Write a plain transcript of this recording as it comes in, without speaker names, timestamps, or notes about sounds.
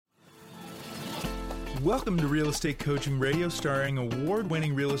Welcome to Real Estate Coaching Radio, starring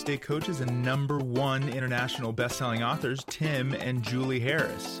award-winning real estate coaches and #1 international best-selling authors, Tim and Julie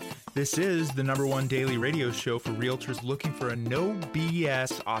Harris. This is the #1 daily radio show for realtors looking for a no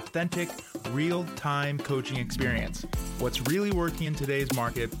BS, authentic, real-time coaching experience. What's really working in today's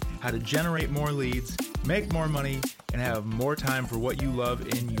market, how to generate more leads, make more money, and have more time for what you love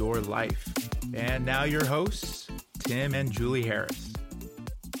in your life. And now your hosts, Tim and Julie Harris.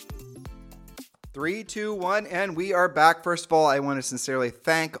 3, 2, 1, and we are back. First of all, I want to sincerely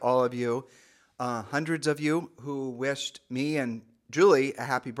thank all of you, hundreds of you who wished me and Julie a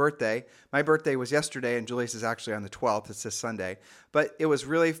happy birthday. My birthday was yesterday, and Julie's is actually on the 12th. It's this Sunday. But it was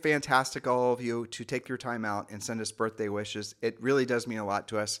really fantastic, all of you, to take your time out and send us birthday wishes. It really does mean a lot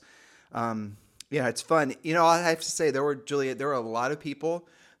to us. Yeah, it's fun. You know, I have to say, there were a lot of people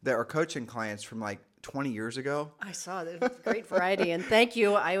that are coaching clients from like 20 years ago. I saw that. It was a great variety. And thank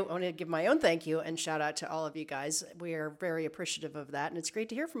you. I want to give my own thank you and shout out to all of you guys. We are very appreciative of that. And it's great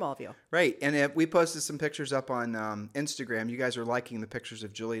to hear from all of you. Right. And we posted some pictures up on Instagram. You guys are liking the pictures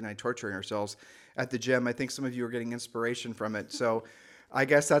of Julie and I torturing ourselves at the gym. I think some of you are getting inspiration from it. So I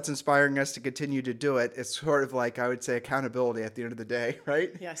guess that's inspiring us to continue to do it. It's sort of like, I would say, accountability at the end of the day,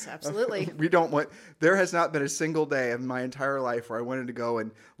 right? Yes, absolutely. There has not been a single day in my entire life where I wanted to go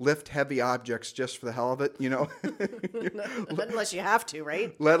and lift heavy objects just for the hell of it, you know? Unless you have to,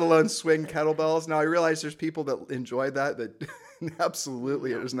 right? Let alone swing kettlebells. Now, I realize there's people that enjoy that, but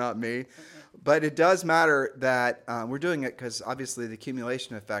absolutely it is not me. But it does matter that we're doing it because obviously the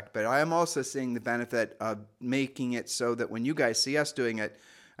accumulation effect. But I am also seeing the benefit of making it so that when you guys see us doing it,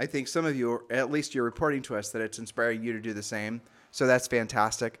 I think some of you, at least you're reporting to us that it's inspiring you to do the same. So that's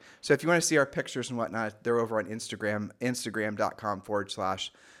fantastic. So if you want to see our pictures and whatnot, they're over on Instagram,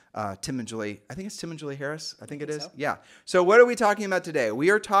 instagram.com/Tim and Julie. I think it's Tim and Julie Harris. I think it is. So. Yeah. So what are we talking about today? We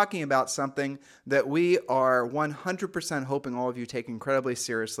are talking about something that we are 100% hoping all of you take incredibly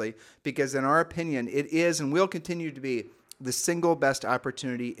seriously, because in our opinion, it is and will continue to be the single best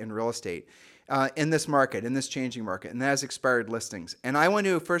opportunity in real estate in this market, in this changing market, and that is expired listings. And I want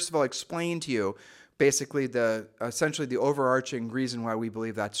to, first of all, explain to you basically essentially the overarching reason why we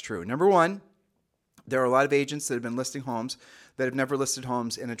believe that's true. Number one, there are a lot of agents that have been listing homes that have never listed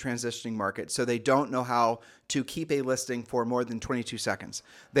homes in a transitioning market, so they don't know how to keep a listing for more than 22 seconds.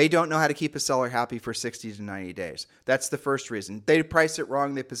 They don't know how to keep a seller happy for 60 to 90 days. That's the first reason. They price it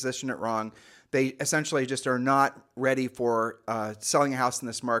wrong. They position it wrong. They essentially just are not ready for selling a house in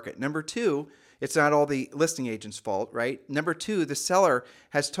this market. Number two, it's not all the listing agent's fault, right? Number two, the seller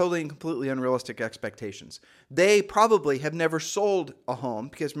has totally and completely unrealistic expectations. They probably have never sold a home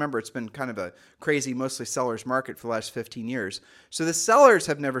because, remember, it's been kind of a crazy, mostly seller's market for the last 15 years. So the sellers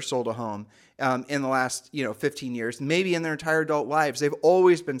have never sold a home in the last 15 years, maybe in their entire adult lives. They've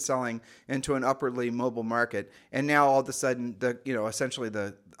always been selling into an upwardly mobile market, and now all of a sudden,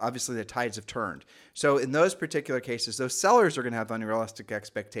 obviously the tides have turned. So in those particular cases, those sellers are going to have unrealistic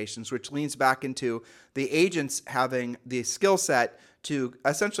expectations, which leans back into the agents having the skill set to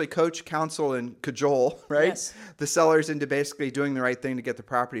essentially coach, counsel, and cajole, right? Yes. The sellers into basically doing the right thing to get the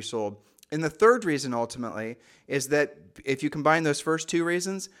property sold. And the third reason ultimately is that if you combine those first two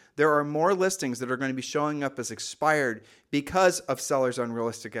reasons, there are more listings that are going to be showing up as expired because of sellers'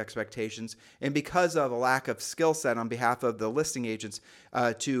 unrealistic expectations and because of a lack of skill set on behalf of the listing agents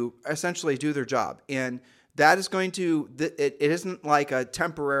to essentially do their job. And that is going to, it isn't like a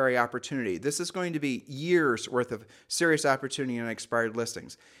temporary opportunity. This is going to be years worth of serious opportunity in expired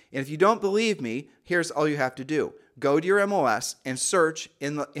listings. And if you don't believe me, here's all you have to do. Go to your MLS and search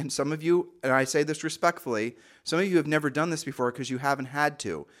in some of you, and I say this respectfully, some of you have never done this before because you haven't had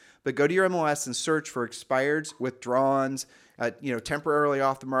to, but go to your MLS and search for expireds, withdrawns, temporarily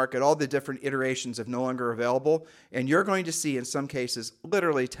off the market, all the different iterations of no longer available, and you're going to see in some cases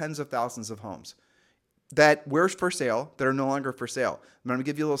literally tens of thousands of homes that were for sale that are no longer for sale. I'm going to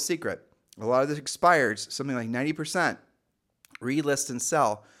give you a little secret. A lot of the expireds, something like 90%, relist and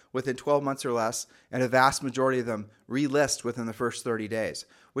sell within 12 months or less, and a vast majority of them relist within the first 30 days,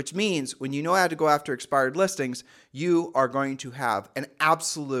 which means when you know how to go after expired listings, you are going to have an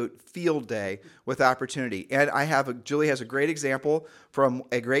absolute field day with opportunity. And Julie has a great example from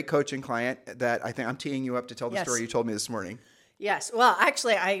a great coaching client that I think I'm teeing you up to tell the story you told me this morning. Yes. Well,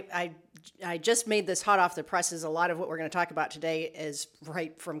 actually, I just made this hot off the presses. A lot of what we're going to talk about today is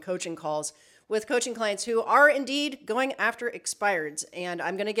right from coaching calls with coaching clients who are indeed going after expireds. And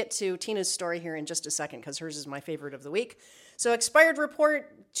I'm going to get to Tina's story here in just a second because hers is my favorite of the week. So expired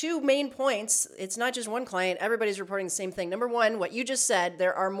report, 2 main points. It's not just one client. Everybody's reporting the same thing. Number one, what you just said,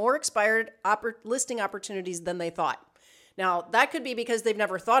 there are more expired listing opportunities than they thought. Now, that could be because they've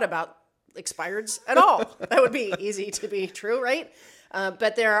never thought about expireds at all. That would be easy to be true, right?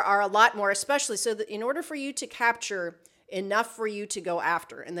 But there are a lot more, especially so that in order for you to capture enough for you to go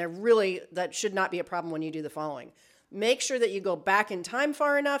after, and that should not be a problem when you do the following. Make sure that you go back in time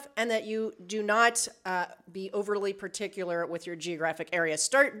far enough and that you do not be overly particular with your geographic area.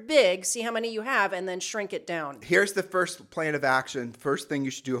 Start big, see how many you have, and then shrink it down. Here's the first plan of action. First thing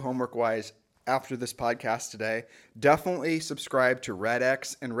you should do homework-wise after this podcast today. Definitely subscribe to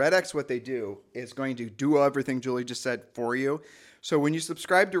RedX. And RedX, what they do is going to do everything Julie just said for you. So when you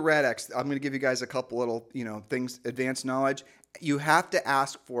subscribe to RedX, I'm going to give you guys a couple little, things, advanced knowledge. You have to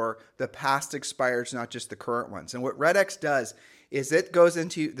ask for the past expireds, not just the current ones. And what RedX does is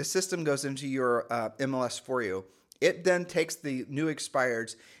the system goes into your MLS for you. It then takes the new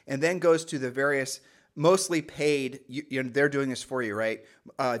expireds and then goes to the various mostly paid, they're doing this for you, right?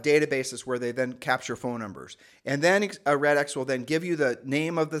 Databases where they then capture phone numbers. And then RedX will then give you the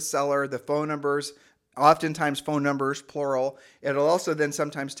name of the seller, the phone numbers, oftentimes phone numbers, plural. It'll also then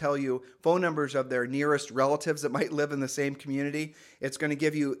sometimes tell you phone numbers of their nearest relatives that might live in the same community. It's going to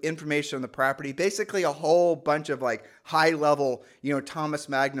give you information on the property, basically a whole bunch of like high level, Thomas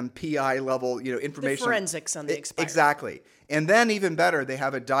Magnum PI level, information. The forensics on the expired. Exactly. And then even better, they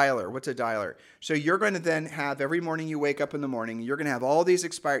have a dialer. What's a dialer? So you're going to then have, every morning you wake up in the morning, you're going to have all these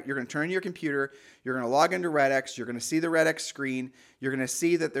expired, you're going to turn your computer, you're going to log into RedX, you're going to see the RedX screen, you're going to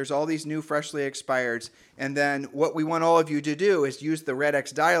see that there's all these new freshly expireds, and then what we want all of you to do is use the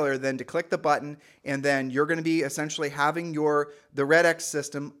RedX dialer then to click the button, and then you're going to be essentially having the RedX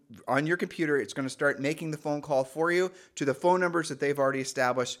system on your computer. It's going to start making the phone call for you to the phone numbers that they've already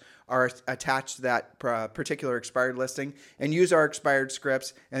established are attached to that particular expired listing, and use our expired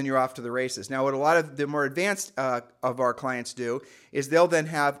scripts, and you're off to the races. Now, what a lot of the more advanced of our clients do is they'll then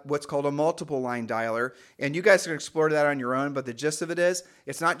have what's called a multiple line dialer, and you guys can explore that on your own, but the gist of it is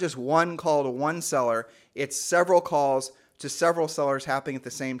it's not just one call to one seller, it's several calls to several sellers happening at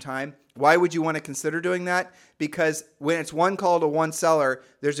the same time. Why would you want to consider doing that? Because when it's one call to one seller,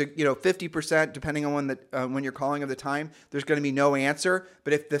 there's a 50%, depending on when you're calling of the time, there's going to be no answer.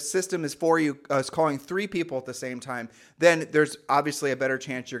 But if the system is for you, is calling three people at the same time, then there's obviously a better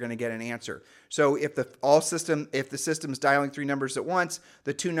chance you're going to get an answer. So if the system is dialing three numbers at once,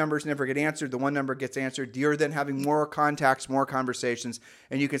 the two numbers never get answered, the one number gets answered, you're then having more contacts, more conversations,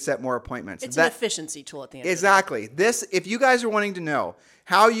 and you can set more appointments. It's an efficiency tool at the end. Exactly. If you guys are wanting to know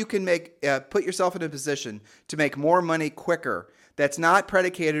how you can put yourself in a position to make more money quicker, that's not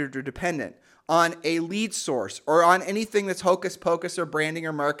predicated or dependent on a lead source or on anything that's hocus pocus or branding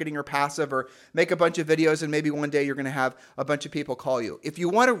or marketing or passive, or make a bunch of videos and maybe one day you're going to have a bunch of people call you. If you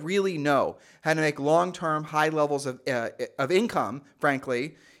want to really know how to make long-term high levels of income,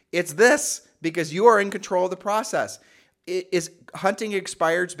 frankly, it's this, because you are in control of the process. Is hunting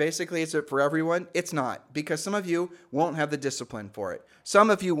expireds basically, is it for everyone? It's not, because some of you won't have the discipline for it.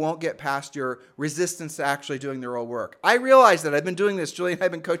 Some of you won't get past your resistance to actually doing the real work. I realize that. I've been doing this. Julie and I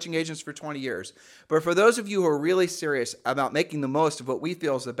have been coaching agents for 20 years. But for those of you who are really serious about making the most of what we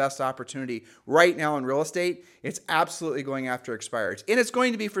feel is the best opportunity right now in real estate, it's absolutely going after expireds. And it's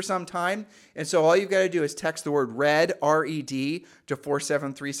going to be for some time. And so all you've got to do is text the word RED, R-E-D, to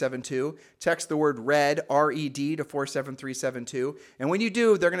 47372. Text the word RED, R-E-D, to 47372. And when you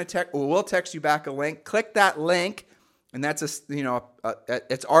do, they're going to we'll text you back a link. Click that link. And that's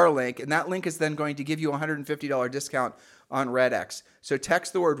it's our link, and that link is then going to give you a $150 discount on RedX. So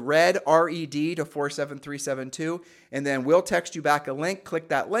text the word RED, R-E-D, to 47372, and then we'll text you back a link. Click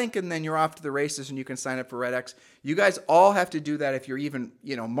that link, and then you're off to the races, and you can sign up for RedX. You guys all have to do that if you're even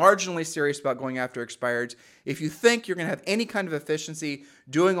marginally serious about going after expireds. If you think you're going to have any kind of efficiency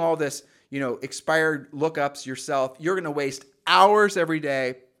doing all this, expired lookups yourself, you're going to waste hours every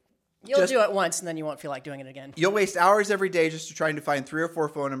day. You'll do it once, and then you won't feel like doing it again. You'll waste hours every day just trying to find 3 or 4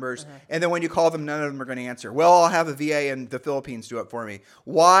 phone numbers, and then when you call them, none of them are going to answer. Well, I'll have a VA in the Philippines do it for me.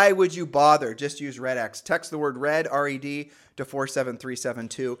 Why would you bother? Just use RedX. Text the word RED, R-E-D, to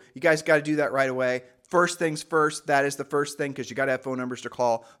 47372. You guys got to do that right away. First things first. That is the first thing, because you got to have phone numbers to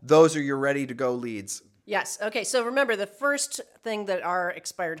call. Those are your ready-to-go leads. Yes. Okay. So remember, the first thing that our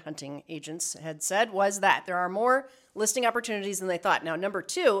expired hunting agents had said was that there are more listing opportunities than they thought. Now, number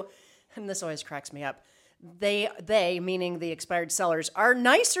 2, and this always cracks me up, they, meaning the expired sellers, are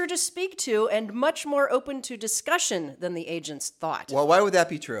nicer to speak to and much more open to discussion than the agents thought. Well, why would that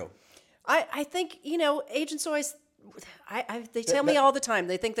be true? I think, agents always, they tell me all the time,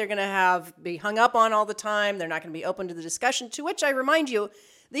 they think they're going to be hung up on all the time. They're not going to be open to the discussion, to which I remind you,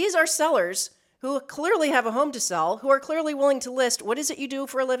 these are sellers who clearly have a home to sell, who are clearly willing to list. What is it you do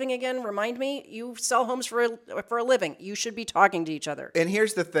for a living again? Remind me. You sell homes for a living. You should be talking to each other. And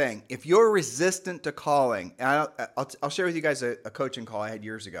here's the thing. If you're resistant to calling, and I'll share with you guys a coaching call I had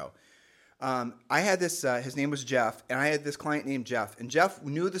years ago. I had this, his name was Jeff, and I had this client named Jeff. And Jeff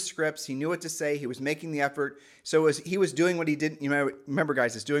knew the scripts. He knew what to say. He was making the effort. So he was doing what he didn't, remember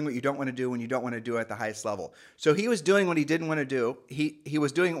guys, it's doing what you don't want to do when you don't want to do it at the highest level. So he was doing what he didn't want to do. He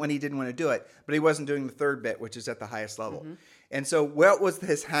was doing it when he didn't want to do it, but he wasn't doing the third bit, which is at the highest level. Mm-hmm. And so what was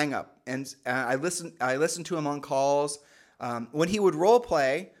his hang up? And I listened to him on calls. When he would role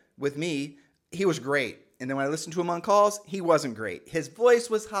play with me, he was great. And then when I listened to him on calls, he wasn't great. His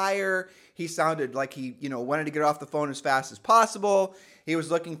voice was higher. He sounded like he, wanted to get off the phone as fast as possible. He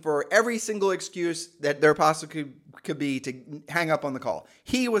was looking for every single excuse that there possibly could be to hang up on the call.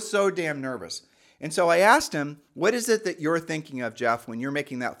 He was so damn nervous. And so I asked him, what is it that you're thinking of, Jeff, when you're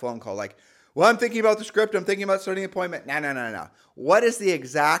making that phone call? Like, well, I'm thinking about the script. I'm thinking about starting an appointment. No. What is the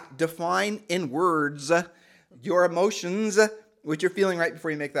exact, define in words, your emotions, what you're feeling right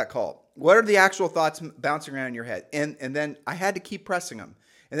before you make that call? What are the actual thoughts bouncing around in your head? And then I had to keep pressing him.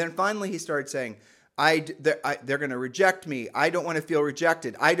 And then finally he started saying, they're going to reject me. I don't want to feel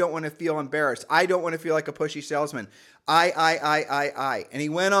rejected. I don't want to feel embarrassed. I don't want to feel like a pushy salesman. I. And he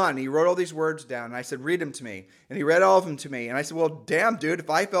went on. And he wrote all these words down. And I said, read them to me. And he read all of them to me. And I said, well, damn, dude, if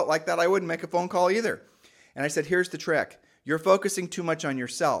I felt like that, I wouldn't make a phone call either. And I said, here's the trick. You're focusing too much on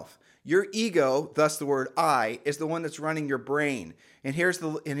yourself. Your ego, thus the word I, is the one that's running your brain. And here's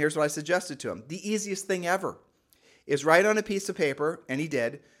what I suggested to him. The easiest thing ever is write on a piece of paper, and he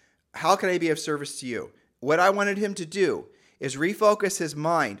did, how can I be of service to you? What I wanted him to do is refocus his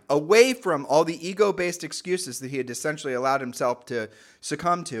mind away from all the ego-based excuses that he had essentially allowed himself to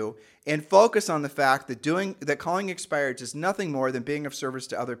succumb to, and focus on the fact that calling expireds is nothing more than being of service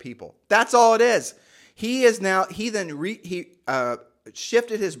to other people. That's all it is. He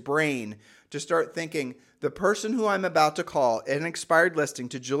shifted his brain to start thinking, the person who I'm about to call at an expired listing,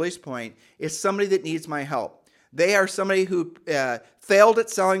 to Julie's point, is somebody that needs my help. They are somebody who failed at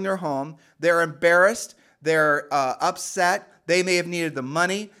selling their home. They're embarrassed. They're upset. They may have needed the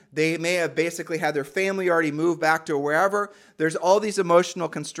money. They may have basically had their family already moved back to wherever. There's all these emotional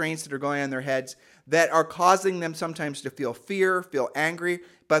constraints that are going on in their heads that are causing them sometimes to feel fear, feel angry,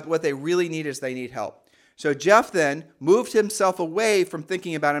 but what they really need is they need help. So Jeff then moved himself away from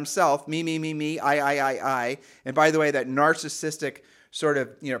thinking about himself, me, I. And by the way, that narcissistic sort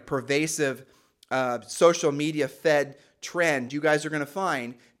of, pervasive social media fed trend, you guys are going to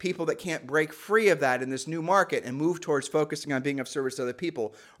find people that can't break free of that in this new market and move towards focusing on being of service to other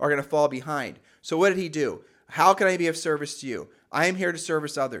people are going to fall behind. So what did he do? How can I be of service to you? I am here to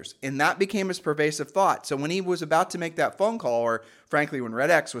service others. And that became his pervasive thought. So when he was about to make that phone call, or frankly, when Red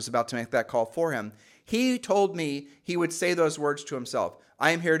X was about to make that call for him, he told me he would say those words to himself.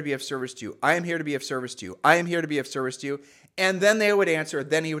 I am here to be of service to you. I am here to be of service to you. I am here to be of service to you. And then they would answer.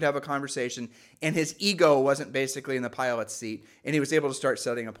 Then he would have a conversation. And his ego wasn't basically in the pilot's seat. And he was able to start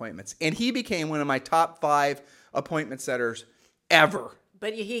setting appointments. And he became one of my top 5 appointment setters ever.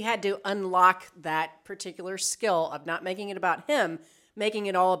 But he had to unlock that particular skill of not making it about him, making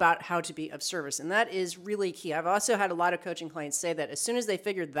it all about how to be of service. And that is really key. I've also had a lot of coaching clients say that as soon as they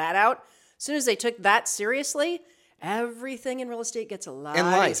figured that out, as soon as they took that seriously, everything in real estate gets a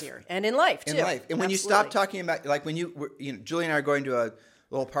lot easier. And in life, too. In life. And when you stop talking about, like when Julie and I are going to a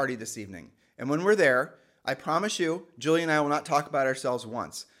little party this evening. And when we're there, I promise you, Julie and I will not talk about ourselves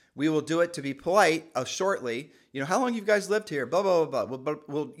once. We will do it to be polite shortly. How long you guys lived here? Blah, blah, blah, blah.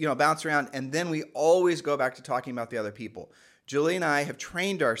 We'll bounce around. And then we always go back to talking about the other people. Julie and I have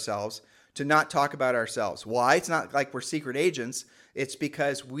trained ourselves to not talk about ourselves. Why? It's not like we're secret agents. It's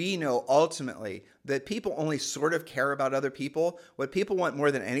because we know ultimately that people only sort of care about other people. What people want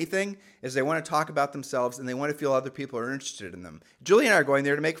more than anything is they want to talk about themselves and they want to feel other people are interested in them. Julie and I are going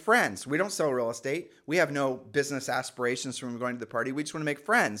there to make friends. We don't sell real estate. We have no business aspirations from going to the party. We just want to make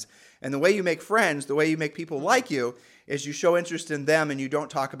friends. And the way you make friends, the way you make people like you, is you show interest in them and you don't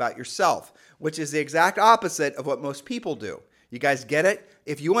talk about yourself, which is the exact opposite of what most people do. You guys get it?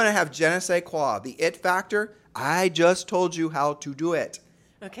 If you want to have je ne sais quoi, the it factor, I just told you how to do it.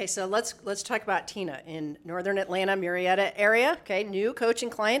 Okay, so let's talk about Tina in Northern Atlanta, Marietta area. Okay, new coaching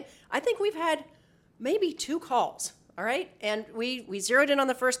client. I think we've had maybe 2 calls. All right, and we zeroed in on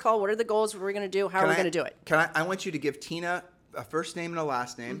the first call. What are the goals? What are we going to do? How are we going to do it? I want you to give Tina a first name and a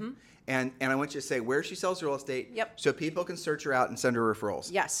last name, and I want you to say where she sells real estate. Yep. So people can search her out and send her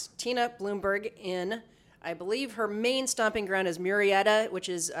referrals. Yes, Tina Bloomberg in I believe her main stomping ground is Murrieta, which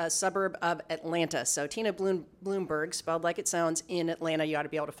is a suburb of Atlanta. So Tina Bloomberg, spelled like it sounds, in Atlanta. You ought to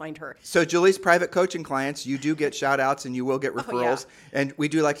be able to find her. So Julie's private coaching clients, you do get shout outs and you will get referrals. And we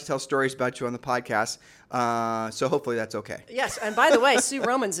do like to tell stories about you on the podcast. So hopefully that's okay. Yes. And by the way, Sue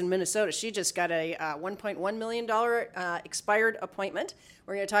Romans in Minnesota, she just got a $1.1 million expired appointment.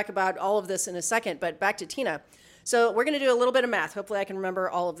 We're going to talk about all of this in a second, but back to Tina. So we're going to do a little bit of math. Hopefully I can remember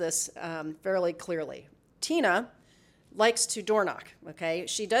all of this fairly clearly. Tina likes to door knock, okay?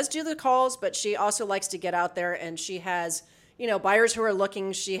 She does do the calls, but she also likes to get out there, and she has, buyers who are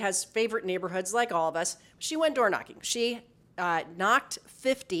looking. She has favorite neighborhoods like all of us. She went door knocking. She knocked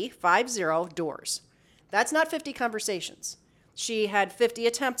 50 doors. That's not 50 conversations. She had 50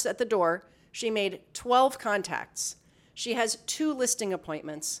 attempts at the door. She made 12 contacts. She has 2 listing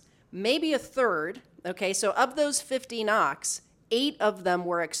appointments, maybe a third, okay? So of those 50 knocks, 8 of them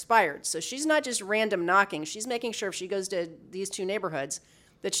were expired. So she's not just random knocking. She's making sure if she goes to these 2 neighborhoods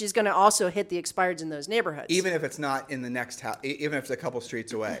that she's going to also hit the expireds in those neighborhoods. Even if it's not in the next house, even if it's a couple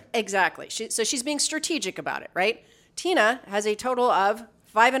streets away. Exactly. So she's being strategic about it, right? Tina has a total of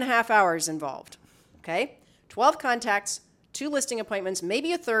 5.5 hours involved, okay? 12 contacts, 2 listing appointments,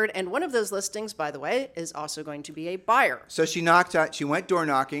 maybe a third, and one of those listings, by the way, is also going to be a buyer. So she went door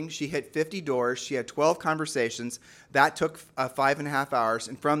knocking, she hit 50 doors, she had 12 conversations. That took 5.5 hours,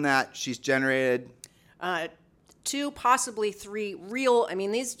 and from that, she's generated 2, possibly 3 real,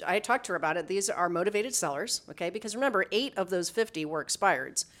 I talked to her about it, these are motivated sellers, okay? Because remember, 8 of those 50 were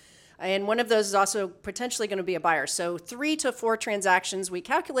expireds. And one of those is also potentially going to be a buyer. So 3 to 4 transactions, we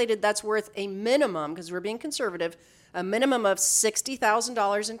calculated that's worth a minimum, because we're being conservative, a minimum of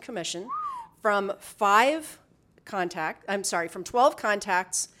 $60,000 in commission from 12 contacts,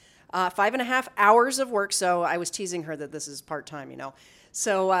 5.5 hours of work. So I was teasing her that this is part-time,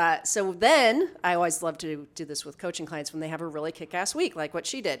 So then I always love to do this with coaching clients when they have a really kick-ass week, like what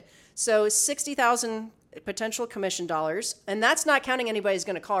she did. So 60,000 potential commission dollars, and that's not counting anybody who's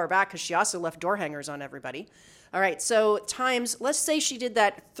going to call her back because she also left door hangers on everybody. All right, so times, let's say she did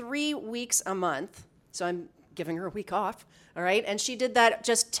that 3 weeks a month. So I'm giving her a week off, all right? And she did that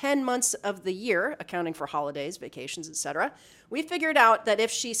just 10 months of the year, accounting for holidays, vacations, etc. We figured out that if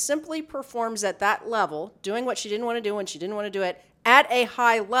she simply performs at that level, doing what she didn't want to do when she didn't want to do it at a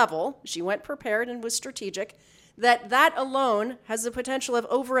high level, she went prepared and was strategic, that alone has the potential of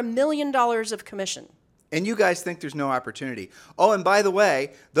over $1 million of commission. And you guys think there's no opportunity. Oh, and by the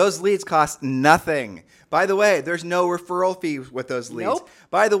way, those leads cost nothing. By the way, there's no referral fee with those leads. Nope.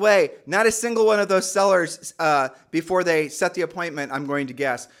 By the way, not a single one of those sellers, before they set the appointment, I'm going to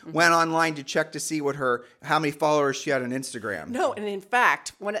guess, went online to check to see how many followers she had on Instagram. No, and in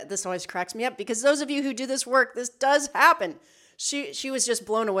fact, this always cracks me up because those of you who do this work, this does happen. She was just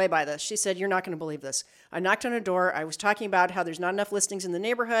blown away by this. She said, "You're not going to believe this. I knocked on a door. I was talking about how there's not enough listings in the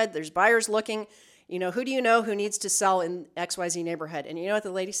neighborhood. There's buyers looking. Who do you know who needs to sell in XYZ neighborhood?" And you know what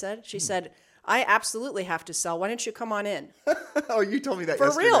the lady said? She said, "I absolutely have to sell. Why don't you come on in?" Oh, you told me that For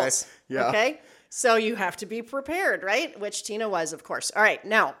yesterday. reals. Yeah. Okay. So you have to be prepared, right? Which Tina was, of course. All right.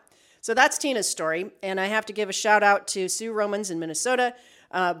 Now, so that's Tina's story. And I have to give a shout out to Sue Romans in Minnesota,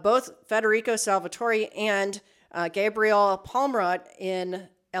 both Federico Salvatore and Gabriel Palmrod in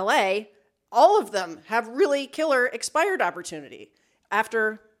LA. All of them have really killer expired opportunity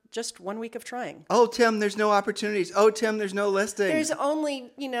after just 1 week of trying. Oh, Tim, there's no opportunities. Oh, Tim, there's no listings. There's only,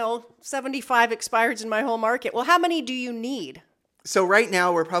 75 expireds in my whole market. Well, how many do you need? So right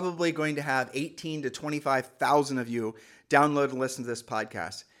now, we're probably going to have 18 to 25,000 of you download and listen to this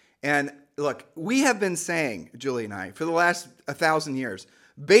podcast. And look, we have been saying, Julie and I, for the last 1,000 years,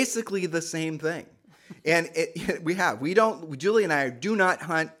 basically the same thing. And Julie and I do not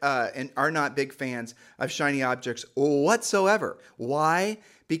hunt and are not big fans of shiny objects whatsoever. Why?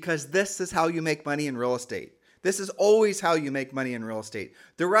 Because this is how you make money in real estate. This is always how you make money in real estate.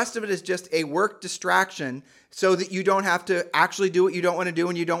 The rest of it is just a work distraction so that you don't have to actually do what you don't want to do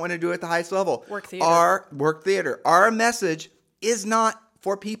and you don't want to do it at the highest level. Work theater. Our message is not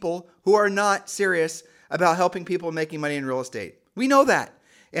for people who are not serious about helping people making money in real estate. We know that.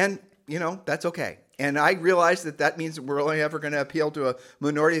 And, that's okay. And I realize that means we're only ever going to appeal to a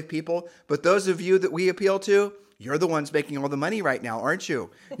minority of people. But those of you that we appeal to, you're the ones making all the money right now, aren't you?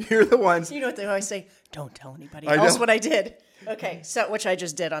 You're the ones. You know what they always say? Don't tell anybody else what I did. Okay, which I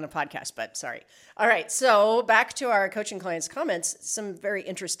just did on a podcast, but sorry. All right, so back to our coaching clients' comments. Some very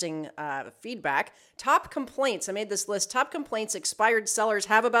interesting feedback. Top complaints. I made this list. Top complaints expired sellers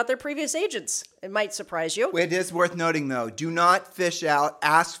have about their previous agents. It might surprise you. It is worth noting, though. Do not fish out.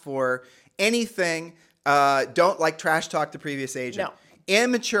 Ask for anything. Don't trash talk the previous agent. No.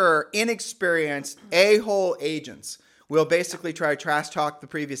 immature, inexperienced, a-hole agents will basically try to trash talk the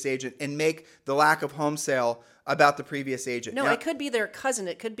previous agent and make the lack of home sale about the previous agent. No, it could be their cousin.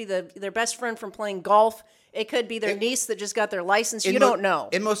 It could be their best friend from playing golf. It could be their niece that just got their license. You don't know.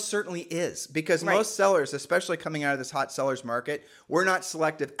 It most certainly is, because most sellers, especially coming out of this hot sellers market, were not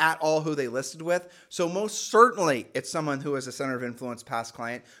selective at all who they listed with. So most certainly it's someone who is a center of influence past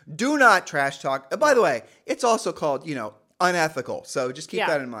client. Do not trash talk. By the way, it's also called, unethical. So just keep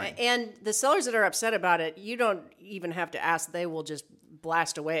that in mind. And the sellers that are upset about it, you don't even have to ask. They will just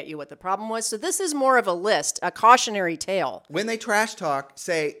blast away at you what the problem was. So this is more of a list, a cautionary tale. When they trash talk,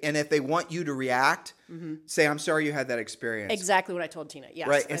 say, and if they want you to react, say, I'm sorry you had that experience. Exactly what I told Tina. Yes.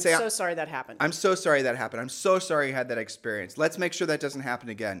 Right. And I'm so sorry that happened. I'm so sorry that happened. I'm so sorry you had that experience. Let's make sure that doesn't happen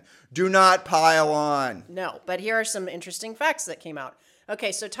again. Do not pile on. No, but here are some interesting facts that came out.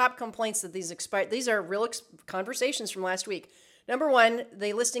 Okay, so top complaints that these are real conversations from last week. Number one,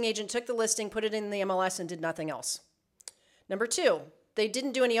 the listing agent took the listing, put it in the MLS, and did nothing else. Number two, they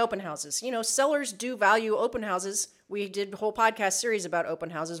didn't do any open houses. Sellers do value open houses. We did a whole podcast series about open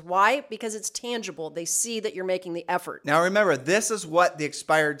houses. Why? Because it's tangible. They see that you're making the effort. Now remember, this is what the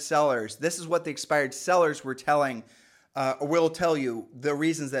expired sellers were telling, will tell you the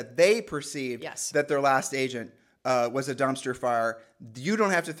reasons that they perceived that their last agent was a dumpster fire. You don't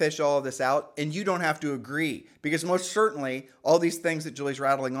have to fish all of this out, and you don't have to agree, because most certainly all these things that Julie's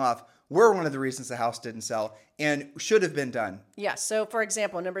rattling off were one of the reasons the house didn't sell and should have been done. Yes. So, for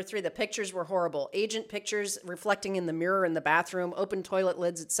example, number 3, the pictures were horrible. Agent pictures reflecting in the mirror in the bathroom, open toilet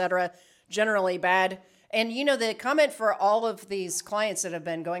lids, etc. Generally bad. And, the comment for all of these clients that have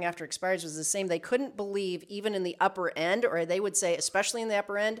been going after expireds was the same. They couldn't believe, even in the upper end, or they would say, especially in the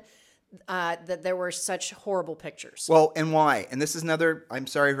upper end, that there were such horrible pictures. Well, and why? And this is another, I'm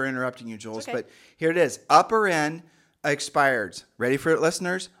sorry for interrupting you, Jules, but here it is. Upper end expireds, ready for it,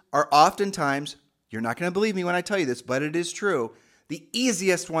 listeners, are oftentimes, you're not going to believe me when I tell you this, but it is true, the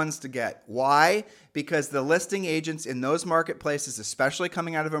easiest ones to get. Why? Because the listing agents in those marketplaces, especially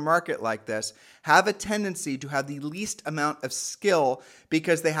coming out of a market like this, have a tendency to have the least amount of skill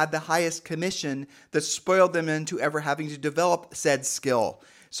because they had the highest commission that spoiled them into ever having to develop said skill.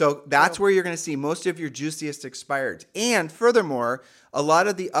 So that's where you're going to see most of your juiciest expireds. And furthermore, a lot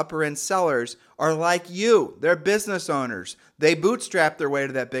of the upper end sellers are like you. They're business owners. They bootstrap their way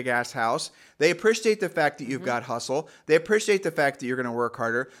to that big ass house. They appreciate the fact that you've got hustle. They appreciate the fact that you're going to work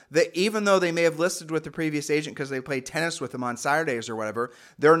harder. That even though they may have listed with the previous agent because they played tennis with them on Saturdays or whatever,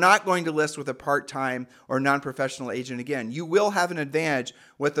 they're not going to list with a part-time or non-professional agent again. You will have an advantage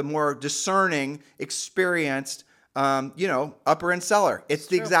with a more discerning, experienced, upper end seller. It's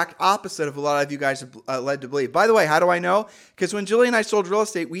the exact opposite of a lot of you guys have led to believe. By the way, how do I know? Because when Julie and I sold real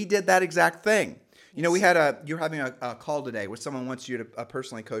estate, we did that exact thing. You're having a call today where someone wants you to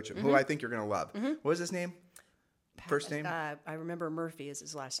personally coach him, who I think you're going to love. What was his name? First name? I remember Murphy is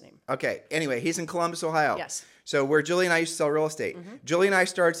his last name. Okay. Anyway, he's in Columbus, Ohio. Yes. So where Julie and I used to sell real estate. Julie and I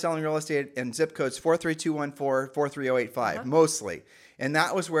started selling real estate in zip codes 43214, 43085, mostly. And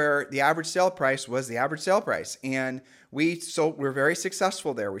that was where the average sale price was the average sale price. And we're very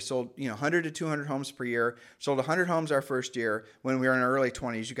successful there. We sold 100 to 200 homes per year. Sold 100 homes our first year when we were in our early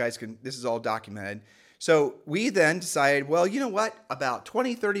 20s. You guys this is all documented. So we then decided, well, you know what? About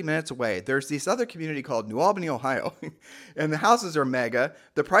 20, 30 minutes away, there's this other community called New Albany, Ohio. And the houses are mega.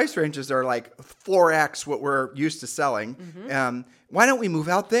 The price ranges are like 4X what we're used to selling. Why don't we move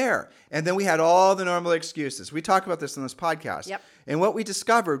out there? And then we had all the normal excuses. We talk about this in this podcast. Yep. And what we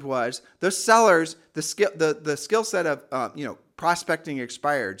discovered was the sellers, the skill set of prospecting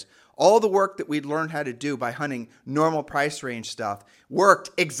expireds, all the work that we'd learned how to do by hunting normal price range stuff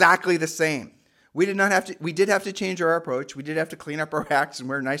worked exactly the same. We did have to change our approach. We did have to clean up our acts and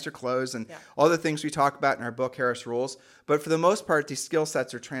wear nicer clothes and all the things we talk about in our book, Harris Rules. But for the most part, these skill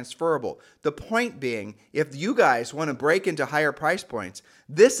sets are transferable. The point being, if you guys want to break into higher price points,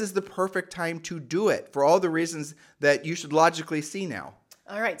 this is the perfect time to do it for all the reasons that you should logically see now.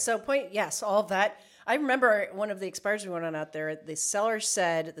 All right. So all of that. I remember one of the expires we went on out there, the seller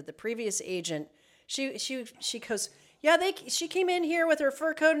said that the previous agent, she goes, she came in here with her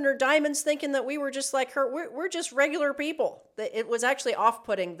fur coat and her diamonds thinking that we were just like her. We're just regular people. It was actually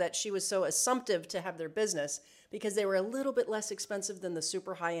off-putting that she was so assumptive to have their business because they were a little bit less expensive than the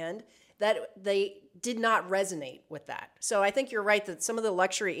super high end, that they did not resonate with that. So I think you're right that some of the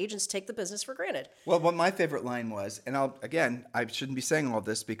luxury agents take the business for granted. Well, what my favorite line was, and I shouldn't be saying all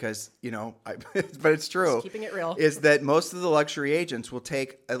this because, but it's true. Just keeping it real. Is that most of the luxury agents will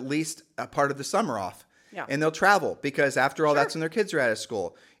take at least a part of the summer off. Yeah. And they'll travel because after all, that's when their kids are out of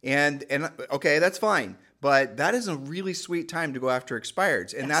school. And okay, that's fine. But that is a really sweet time to go after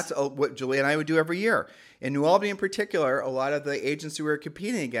expireds. And that's what Julie and I would do every year. In New Albany in particular, a lot of the agents who we were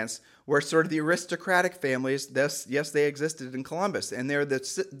competing against were sort of the aristocratic families. Yes, they existed in Columbus, and they're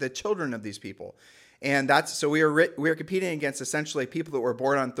the children of these people. And so we were competing against essentially people that were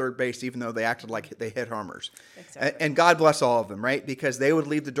born on third base, even though they acted like they hit homers. Exactly. And God bless all of them, right? Because they would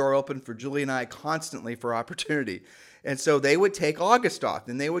leave the door open for Julie and I constantly for opportunity. And so they would take August off,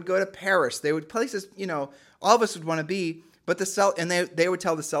 and they would go to Paris. They would places, all of us would want to be. But they would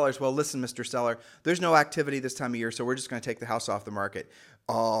tell the sellers, well, listen, Mr. Seller, there's no activity this time of year, so we're just going to take the house off the market.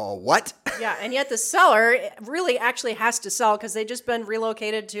 Oh, what? Yeah, and yet the seller really actually has to sell because they've just been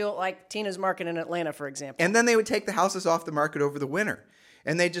relocated to like Tina's Market in Atlanta, for example. And then they would take the houses off the market over the winter.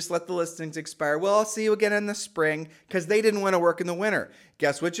 And they just let the listings expire. Well, I'll see you again in the spring because they didn't want to work in the winter.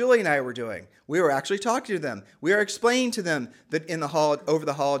 Guess what Julie and I were doing? We were actually talking to them. We were explaining to them that over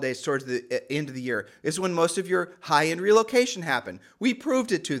the holidays towards the end of the year is when most of your high-end relocation happened. We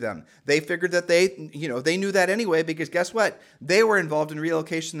proved it to them. They figured that they knew that anyway because guess what? They were involved in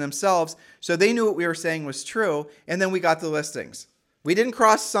relocation themselves, so they knew what we were saying was true, and then we got the listings. We didn't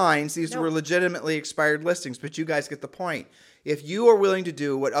cross signs. These were legitimately expired listings, but you guys get the point. If you are willing to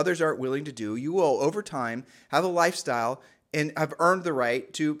do what others aren't willing to do, you will, over time, have a lifestyle and have earned the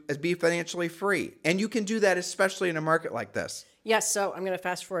right to be financially free. And you can do that, especially in a market like this. Yes, so I'm going to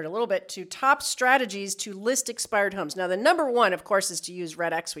fast forward a little bit to top strategies to list expired homes. Now, the number one, of course, is to use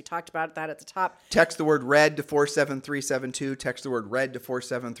REDX. We talked about that at the top. Text the word RED to 47372. Text the word RED to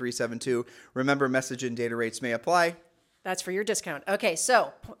 47372. Remember, message and data rates may apply. That's for your discount. Okay,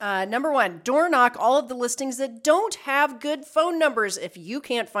 so number one, door knock all of the listings that don't have good phone numbers. If you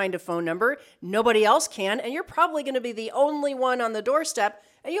can't find a phone number, nobody else can, and you're probably going to be the only one on the doorstep,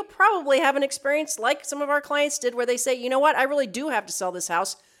 and you'll probably have an experience like some of our clients did where they say, you know what, I really do have to sell this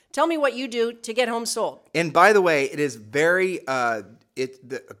house. Tell me what you do to get homes sold. And by the way, it is very...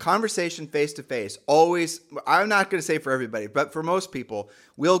 the conversation face-to-face always, I'm not going to say for everybody, but for most people,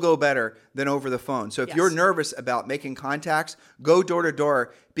 will go better than over the phone. So if you're nervous about making contacts, go door to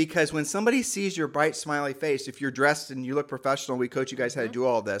door, because when somebody sees your bright, smiley face, if you're dressed and you look professional, we coach you guys how to do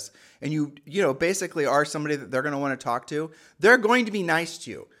all this, and you basically are somebody that they're going to want to talk to, they're going to be nice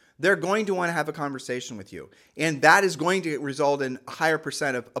to you. They're going to want to have a conversation with you. And that is going to result in a higher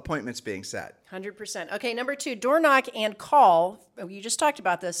percent of appointments being set. 100%. Okay, number two, door knock and call. You just talked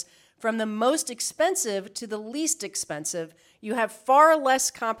about this. From the most expensive to the least expensive, you have far less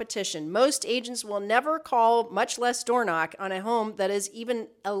competition. Most agents will never call, much less door knock, on a home that is even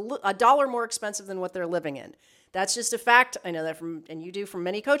a dollar more expensive than what they're living in. That's just a fact. I know that and you do from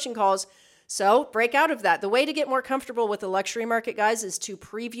many coaching calls. So break out of that. The way to get more comfortable with the luxury market, guys, is to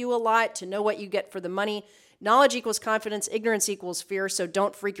preview a lot, to know what you get for the money. Knowledge equals confidence. Ignorance equals fear. So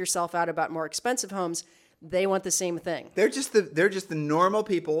don't freak yourself out about more expensive homes. They want the same thing. They're just the normal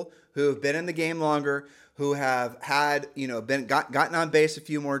people who have been in the game longer, who have had, gotten on base a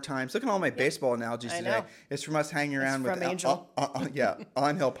few more times. Look at all my baseball analogies today. Know. It's from us hanging around with Angel.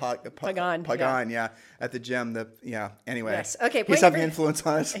 Angel Pagan, at the gym. Anyway. Yes. Okay. He's having influence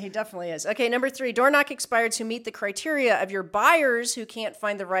on us. He definitely is. Okay, number three, door knock expireds who meet the criteria of your buyers who can't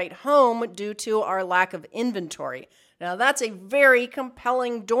find the right home due to our lack of inventory. Now, that's a very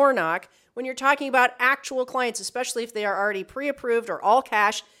compelling door knock when you're talking about actual clients, especially if they are already pre-approved or all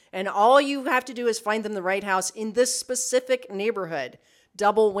cash, and all you have to do is find them the right house in this specific neighborhood.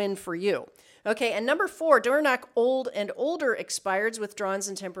 Double win for you. Okay, and number four, door knock old and older expireds, withdrawns,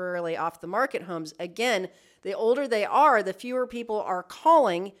 and temporarily off the market homes. Again, the older they are, the fewer people are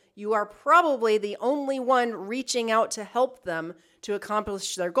calling. You are probably the only one reaching out to help them to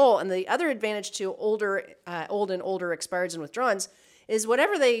accomplish their goal. And the other advantage to old and older expireds and withdrawns is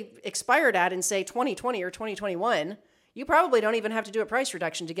whatever they expired at in, say, 2020 or 2021, you probably don't even have to do a price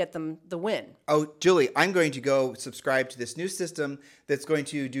reduction to get them the win. Oh, Julie, I'm going to go subscribe to this new system that's going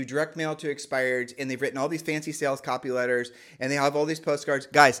to do direct mail to expireds, and they've written all these fancy sales copy letters, and they have all these postcards.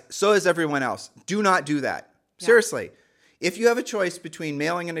 Guys, so is everyone else. Do not do that. Yeah. Seriously. If you have a choice between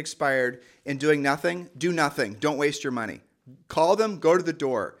mailing an expired and doing nothing, do nothing. Don't waste your money. Call them, go to the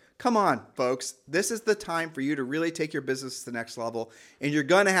door. Come on, folks. This is the time for you to really take your business to the next level, and you're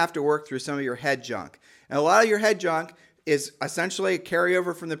going to have to work through some of your head junk. And a lot of your head junk is essentially a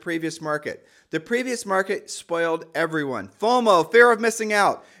carryover from the previous market. The previous market spoiled everyone. FOMO, fear of missing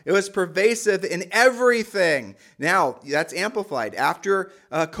out. It was pervasive in everything. Now, that's amplified after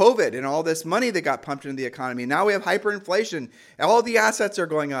COVID and all this money that got pumped into the economy. Now we have hyperinflation. All the assets are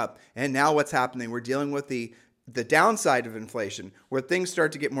going up. And now what's happening? We're dealing with the downside of inflation, where things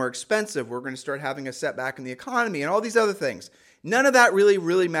start to get more expensive. We're going to start having a setback in the economy and all these other things. None of that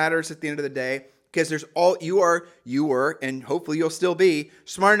really matters at the end of the day. because you were, and hopefully you'll still be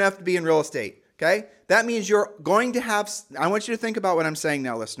smart enough to be in real estate. Okay. That means you're going to have, I want you to think about what I'm saying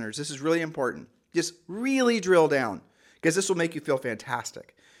now, listeners. This is really important. Just really drill down because this will make you feel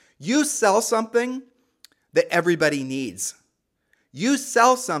fantastic. You sell something that everybody needs. You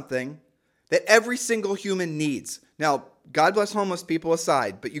sell something that every single human needs. Now, God bless homeless people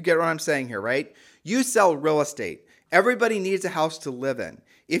aside, but you get what I'm saying here, right? You sell real estate. Everybody needs a house to live in.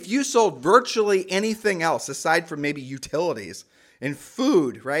 If you sold virtually anything else aside from maybe utilities and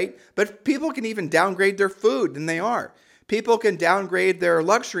food, right? But people can even downgrade their food than they are. People can downgrade their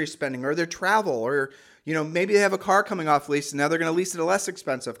luxury spending or their travel, or maybe they have a car coming off lease and now they're going to lease a less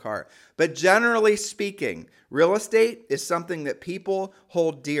expensive car. But generally speaking, real estate is something that people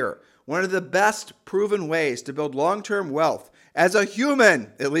hold dear. One of the best proven ways to build long-term wealth as a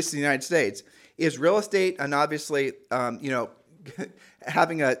human, at least in the United States, is real estate, and obviously,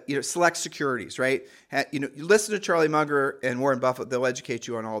 having select securities, right? You listen to Charlie Munger and Warren Buffett; they'll educate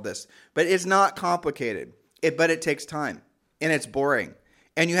you on all this. But it's not complicated. But it takes time, and it's boring,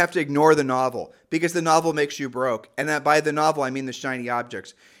 and you have to ignore the novel because the novel makes you broke. And that by the novel, I mean the shiny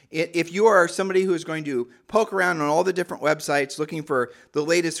objects. If you are somebody who is going to poke around on all the different websites looking for the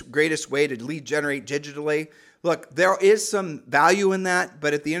latest, greatest way to lead generate digitally, look, there is some value in that.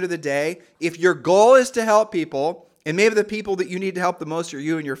 But at the end of the day, if your goal is to help people, and maybe the people that you need to help the most are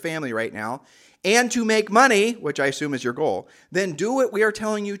you and your family right now, and to make money, which I assume is your goal, then do what we are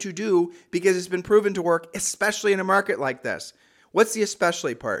telling you to do because it's been proven to work, especially in a market like this. What's the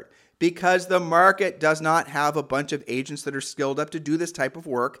especially part? Because the market does not have a bunch of agents that are skilled up to do this type of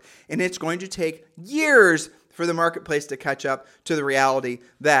work, and it's going to take years for the marketplace to catch up to the reality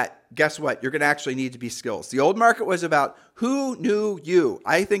that, guess what, you're going to actually need to be skills. The old market was about who knew you.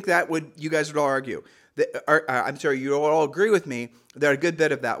 I think you guys would all argue. You all agree with me that a good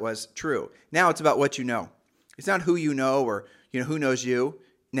bit of that was true. Now it's about what you know. It's not who you know or who knows you.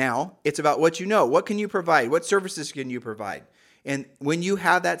 Now it's about what you know. What can you provide? What services can you provide? And when you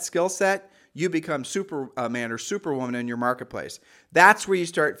have that skill set, you become Superman or Superwoman in your marketplace. That's where you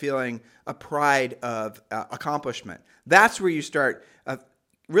start feeling a pride of accomplishment. That's where you start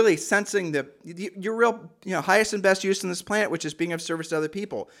really sensing your real highest and best use on this planet, which is being of service to other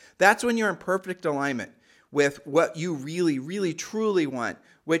people. That's when you're in perfect alignment with what you really, really, truly want,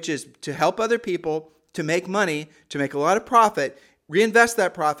 which is to help other people, to make money, to make a lot of profit, reinvest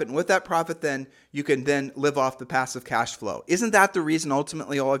that profit, and with that profit then you can then live off the passive cash flow. Isn't that the reason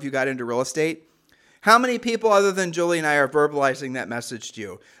ultimately all of you got into real estate? How many people other than Julie and I are verbalizing that message to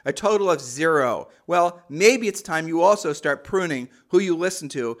you? A total of 0. Well, maybe it's time you also start pruning who you listen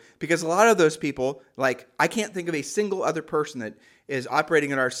to, because a lot of those people, I can't think of a single other person that is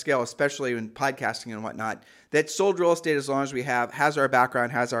operating at our scale, especially in podcasting and whatnot, that sold real estate as long as we have, has our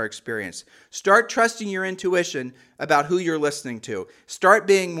background, has our experience. Start trusting your intuition about who you're listening to. Start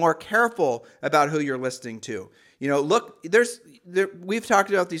being more careful about who you're listening to. Look, we've talked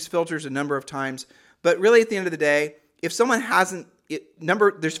about these filters a number of times, but really at the end of the day, if someone hasn't,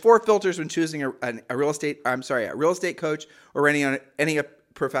 there's 4 filters when choosing a real estate coach or any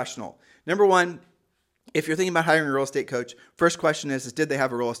professional. Number 1, if you're thinking about hiring a real estate coach, first question is did they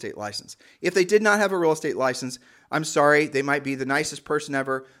have a real estate license? If they did not have a real estate license, I'm sorry, they might be the nicest person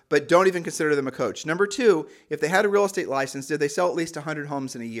ever, but don't even consider them a coach. Number 2, if they had a real estate license, did they sell at least 100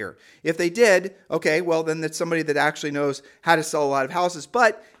 homes in a year? If they did, okay, well then that's somebody that actually knows how to sell a lot of houses,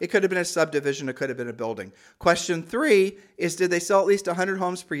 but it could have been a subdivision, it could have been a building. Question 3 is did they sell at least 100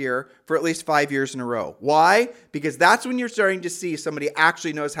 homes per year for at least 5 years in a row? Why? Because that's when you're starting to see somebody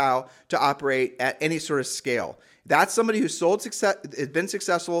actually knows how to operate at any sort of scale. That's somebody who's has been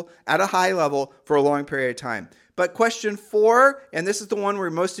successful at a high level for a long period of time. But question 4, and this is the one where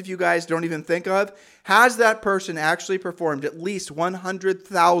most of you guys don't even think of, has that person actually performed at least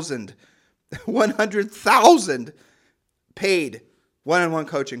 100,000 paid one-on-one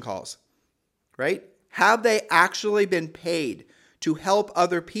coaching calls, right? Have they actually been paid to help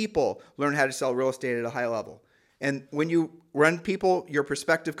other people learn how to sell real estate at a high level? And when you run people, your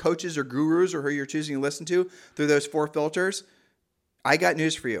prospective coaches or gurus or who you're choosing to listen to through those 4 filters, I got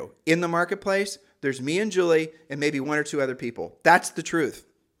news for you. In the marketplace, there's me and Julie and maybe 1 or 2 other people. That's the truth.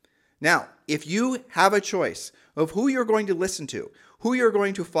 Now, if you have a choice of who you're going to listen to, who you're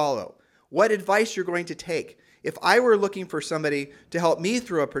going to follow, what advice you're going to take, if I were looking for somebody to help me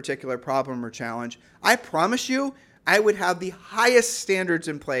through a particular problem or challenge, I promise you I would have the highest standards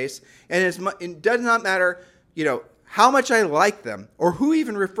in place, and it does not matter, how much I like them or who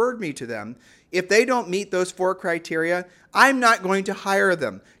even referred me to them. If they don't meet those 4 criteria, I'm not going to hire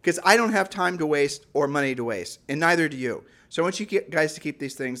them because I don't have time to waste or money to waste, and neither do you. So I want you guys to keep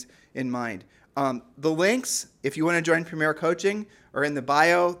these things in mind. The links, if you want to join Premier Coaching, are in the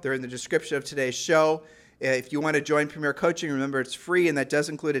bio. They're in the description of today's show. If you want to join Premier Coaching, remember it's free, and that does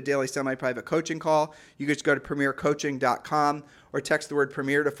include a daily semi-private coaching call. You can just go to premiercoaching.com or text the word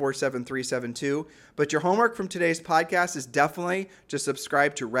Premier to 47372. But your homework from today's podcast is definitely to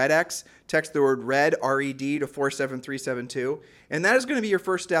subscribe to RedX. Text the word RED, R-E-D, to 47372. And that is going to be your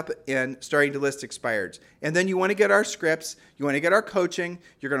first step in starting to list expireds. And then you want to get our scripts. You want to get our coaching.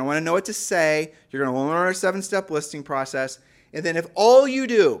 You're going to want to know what to say. You're going to want to learn our 7-step listing process. And then if all you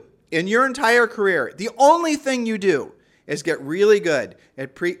do in your entire career, the only thing you do is get really good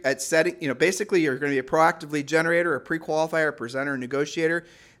at setting, basically you're going to be a proactive lead generator, a pre-qualifier, a presenter, a negotiator,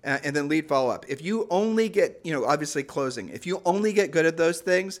 and then lead follow-up. If you only get, obviously closing, if you only get good at those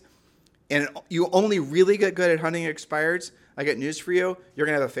things and you only really get good at hunting expireds, I got news for you, you're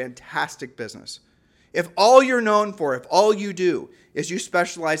going to have a fantastic business. If all you're known for, if all you do is you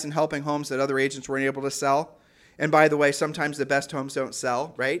specialize in helping homes that other agents weren't able to sell, and by the way, sometimes the best homes don't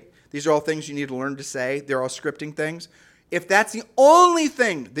sell, right? These are all things you need to learn to say. They're all scripting things. If that's the only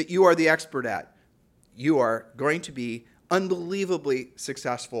thing that you are the expert at, you are going to be unbelievably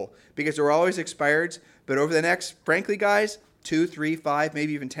successful because there are always expireds. But over the next, frankly, guys, 2, 3, 5,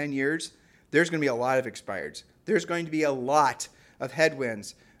 maybe even 10 years, there's going to be a lot of expireds. There's going to be a lot of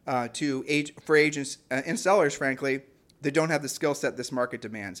headwinds for agents and sellers, frankly, that don't have the skill set this market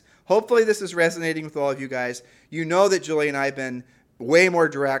demands. Hopefully this is resonating with all of you guys. You know that Julie and I have been way more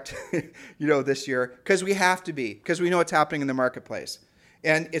direct, this year, because we have to be, because we know what's happening in the marketplace.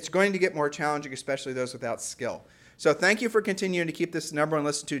 And it's going to get more challenging, especially those without skill. So thank you for continuing to keep this number one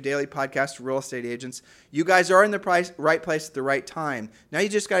listen to daily podcast for real estate agents. You guys are in the right place at the right time. Now you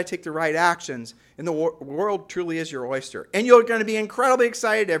just got to take the right actions, and the world truly is your oyster. And you're going to be incredibly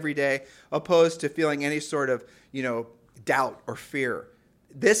excited every day, opposed to feeling any sort of, doubt or fear.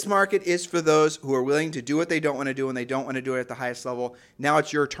 This market is for those who are willing to do what they don't want to do, and they don't want to do it at the highest level. Now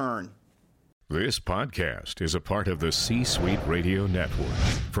it's your turn. This podcast is a part of the C-Suite Radio Network.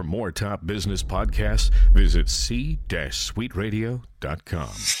 For more top business podcasts, visit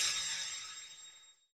c-suiteradio.com.